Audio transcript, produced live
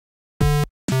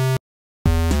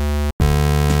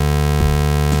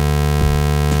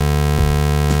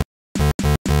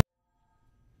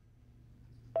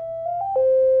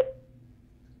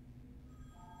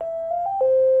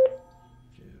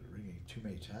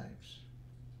times.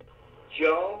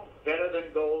 Joe, better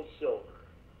than gold, silver.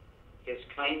 His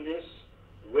kindness,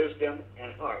 wisdom,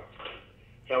 and heart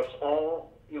helps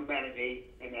all humanity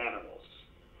and animals.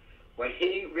 When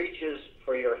he reaches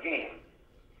for your hand,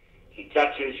 he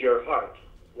touches your heart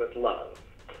with love.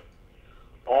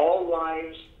 All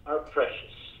lives are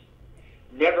precious.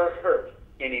 Never hurt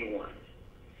anyone.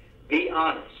 Be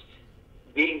honest.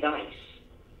 Be nice.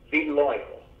 Be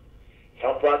loyal.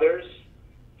 Help others.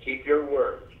 Keep your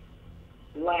word.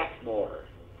 Laugh more.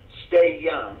 Stay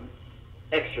young.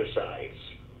 Exercise.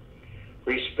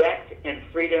 Respect and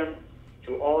freedom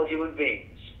to all human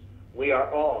beings. We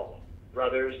are all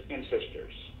brothers and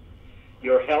sisters.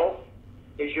 Your health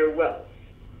is your wealth.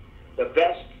 The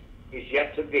best is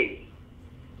yet to be.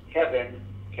 Heaven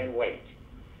can wait.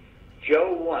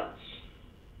 Joe wants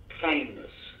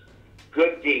kindness,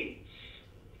 good deeds,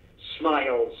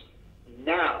 smiles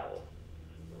now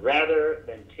rather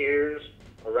than tears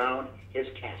around his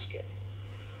casket.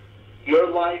 Your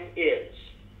life is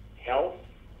health,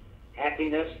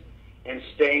 happiness, and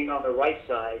staying on the right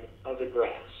side of the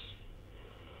grass.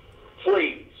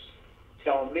 Please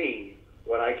tell me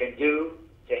what I can do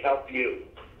to help you.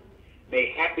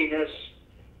 May happiness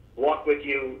walk with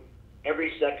you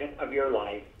every second of your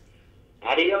life.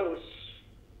 Adios.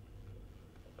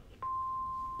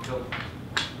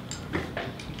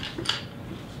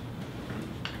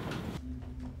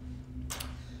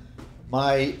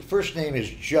 My first name is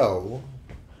Joe.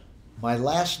 My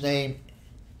last name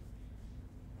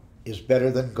is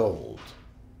better than gold.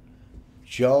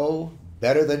 Joe,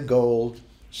 better than gold,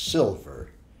 silver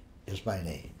is my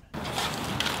name.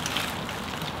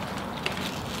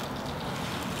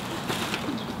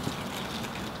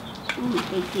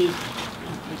 Thank you.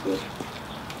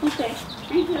 Okay,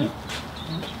 thank you.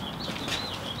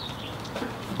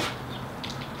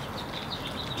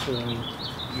 So,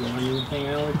 you want anything,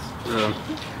 Alex?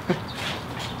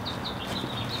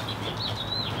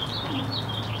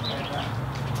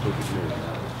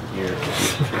 Here.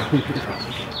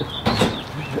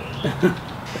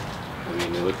 I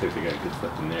mean, it looks like they got good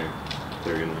stuff in there.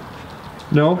 They're gonna.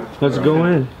 No, let's go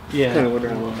in. Yeah.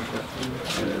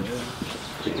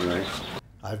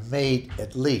 I've made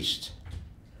at least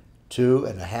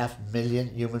 2.5 million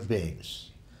human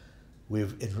beings.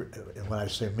 And when I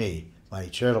say me, my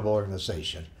charitable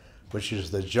organization, which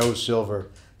is the Joe Silver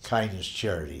Kindness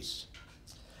Charities.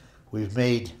 We've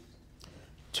made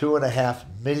 2.5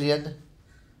 million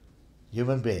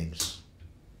human beings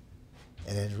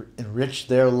and enriched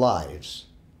their lives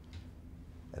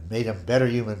and made them better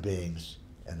human beings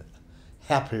and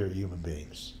happier human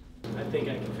beings. I think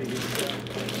I can figure this out.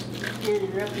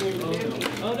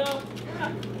 Oh no!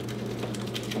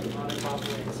 On a top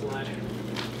way slider.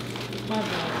 My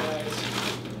bad, guys.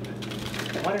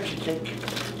 Why don't you take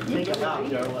them out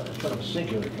there, put them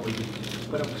singular, or you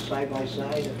put them side by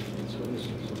side, and so this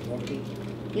is working.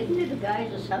 Give them to the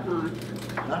guys that have on.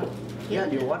 Huh? Yeah,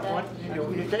 you want one?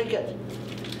 You take it.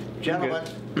 Gentlemen,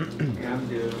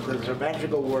 there's a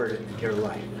magical word in your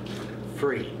life.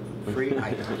 Free. Free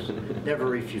items. Never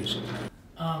refuse it.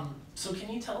 So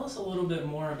can you tell us a little bit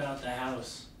more about the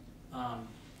house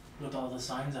with all the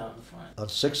signs out in front? On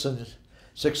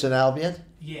 6th and Albion?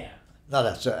 Yeah. No,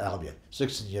 that's Albion.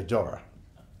 6th and Eudora.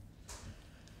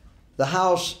 The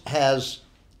house has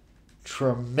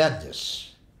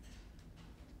tremendous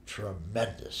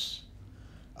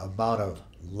amount of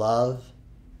love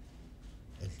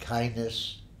and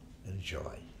kindness and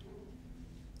joy.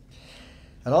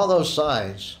 And all those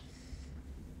signs,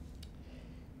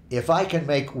 if I can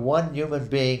make one human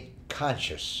being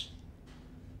conscious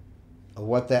of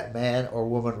what that man or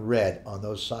woman read on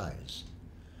those signs,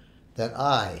 then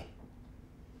I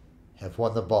have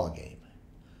won the ball game.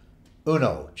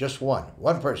 Uno, just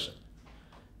one person,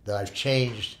 that I've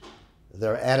changed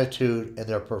their attitude and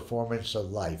their performance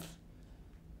of life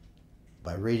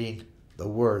by reading the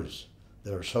words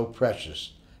that are so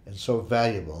precious and so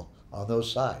valuable on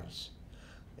those signs.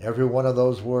 Every one of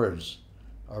those words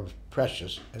are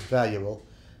precious and valuable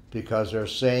because they're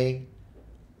saying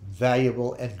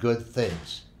valuable and good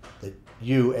things that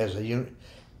you as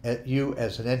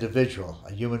an individual,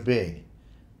 a human being,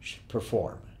 should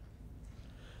perform.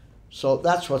 So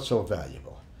that's what's so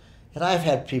valuable. And I've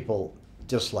had people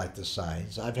dislike the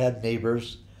signs. I've had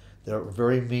neighbors that were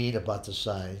very mean about the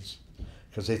signs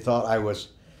because they thought I was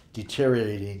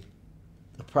deteriorating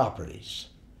the properties.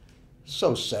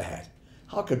 So sad.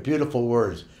 How could beautiful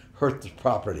words hurt the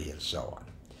property and so on?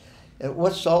 And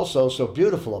what's also so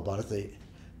beautiful about it, the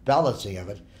balancing of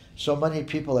it, so many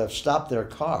people have stopped their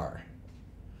car,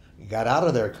 got out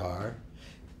of their car,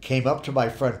 came up to my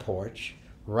front porch,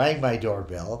 rang my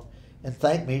doorbell, and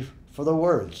thank me for the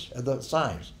words and the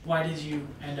signs. Why did you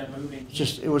end up moving?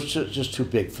 It was just too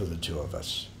big for the two of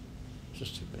us.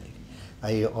 Just too big.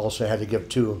 I also had to give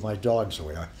 2 of my dogs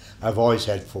away. I've always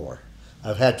had 4.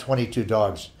 I've had 22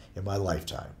 dogs in my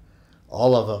lifetime.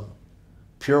 All of them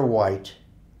pure white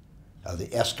of the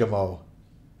Eskimo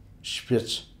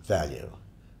Spitz value,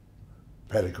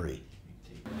 pedigree.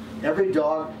 Every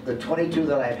dog, the 22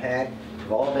 that I've had,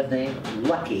 have all been named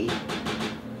Lucky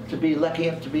to be lucky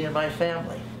enough to be in my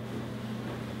family.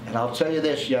 And I'll tell you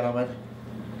this, gentlemen,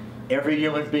 every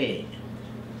human being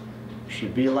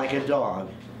should be like a dog,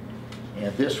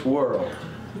 and this world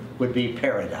would be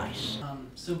paradise.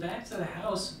 So back to the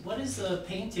house, what is the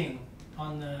painting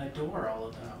on the door all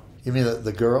about? You mean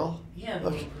the girl? Yeah,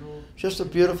 the little girl. Just a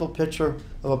beautiful picture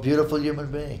of a beautiful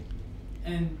human being.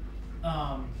 And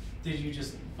did you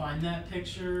just find that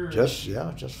picture? Or? Just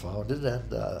found it,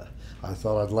 and I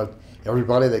thought I'd like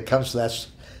everybody that comes to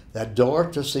that door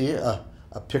to see a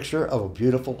picture of a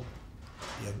beautiful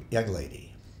young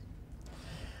lady.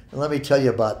 And let me tell you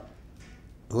about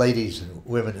ladies and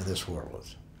women in this world.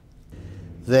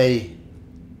 They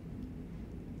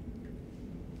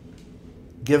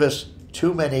give us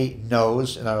too many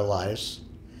no's in our lives,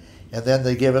 and then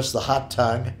they give us the hot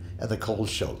tongue and the cold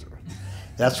shoulder.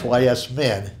 That's why us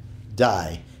men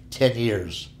die 10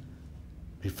 years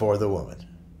before the woman.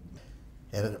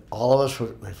 And all of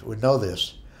us would know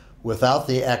this. Without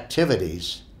the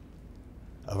activities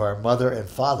of our mother and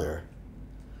father,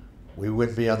 we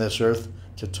wouldn't be on this earth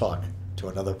to talk to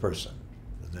another person.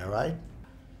 Isn't that right?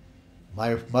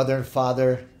 My mother and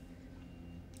father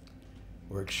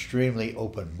were extremely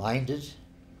open-minded,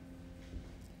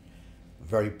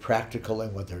 very practical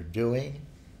in what they're doing.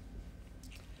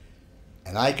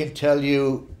 And I can tell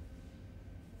you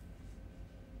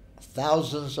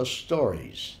thousands of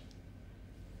stories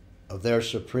of their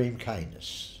supreme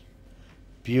kindness.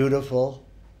 Beautiful,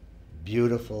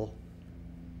 beautiful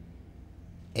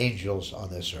angels on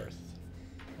this earth.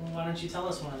 Well, why don't you tell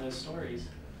us one of those stories?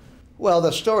 Well,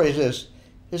 the story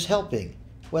is helping.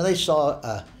 When they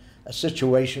saw a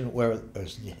situation where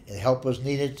help was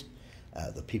needed,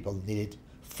 the people needed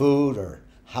food or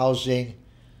housing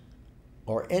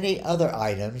or any other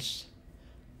items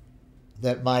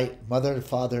that my mother and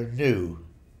father knew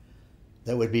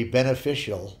that would be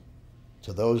beneficial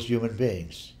to those human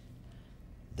beings,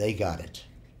 they got it.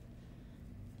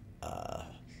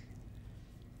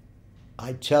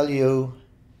 I tell you,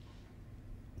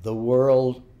 the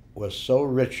world was so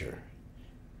richer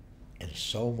and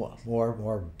so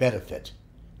more benefit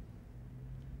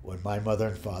when my mother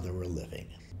and father were living.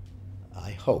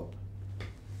 I hope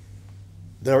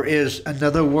there is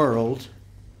another world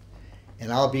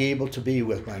and I'll be able to be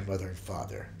with my mother and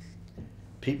father.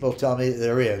 People tell me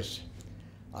there is.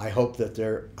 I hope that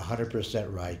they're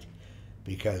 100% right,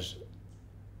 because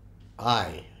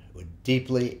I would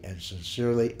deeply and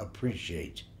sincerely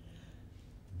appreciate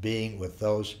being with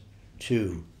those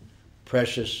 2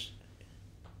 precious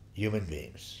human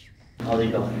beings. How they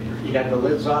doing? You got the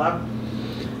lids on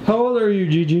them? How old are you,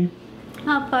 Gigi?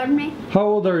 Oh, pardon me? How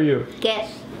old are you?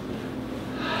 Guess.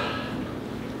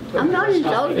 I'm not as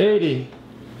old. 80.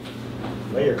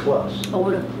 Well, you're close.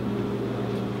 Older.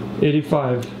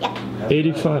 85. Yeah.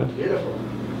 85. Beautiful.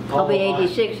 I'll be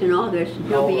 86 in August.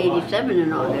 He'll be 87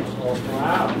 in August.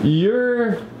 Wow.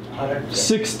 You're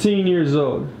 16 years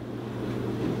old.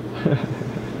 Are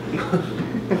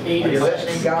you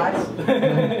listening, God?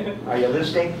 Are you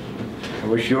listening? I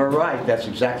wish you were right. That's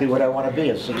exactly what I want to be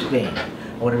at 16.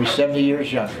 I want to be 70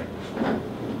 years younger.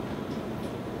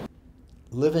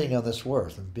 Living on this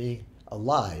earth and being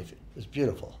alive is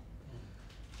beautiful.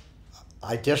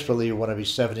 I desperately want to be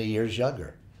 70 years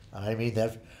younger. And I mean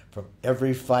that from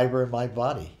every fiber in my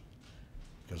body.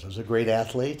 Because I was a great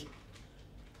athlete,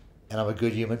 and I'm a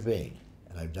good human being.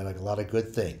 And I've done a lot of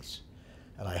good things.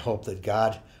 And I hope that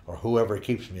God, or whoever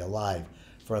keeps me alive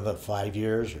for another 5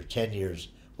 years or 10 years,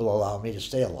 will allow me to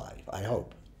stay alive. I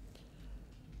hope.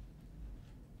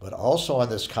 But also on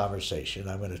this conversation,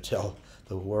 I'm going to tell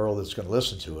the world that's going to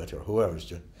listen to it, or whoever's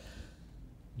doing,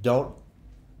 don't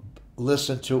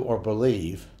listen to or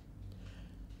believe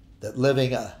that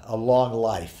living a long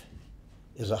life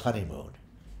is a honeymoon.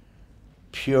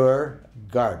 Pure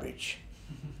garbage.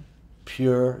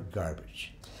 Pure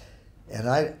garbage. And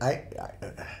I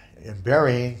in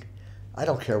burying, I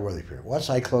don't care where they bury. Once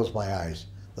I close my eyes,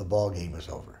 the ball game is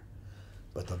over.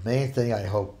 But the main thing I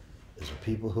hope is the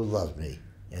people who loved me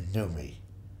and knew me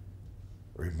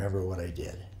remember what I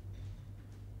did.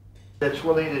 That's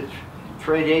willing to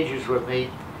trade ages with me,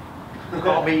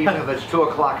 call me even if it's 2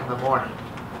 o'clock in the morning.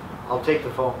 I'll take the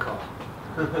phone call.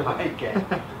 Okay.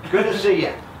 Good to see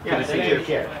you. Yeah, Good to take see care, you.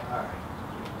 kid. All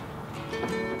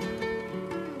right.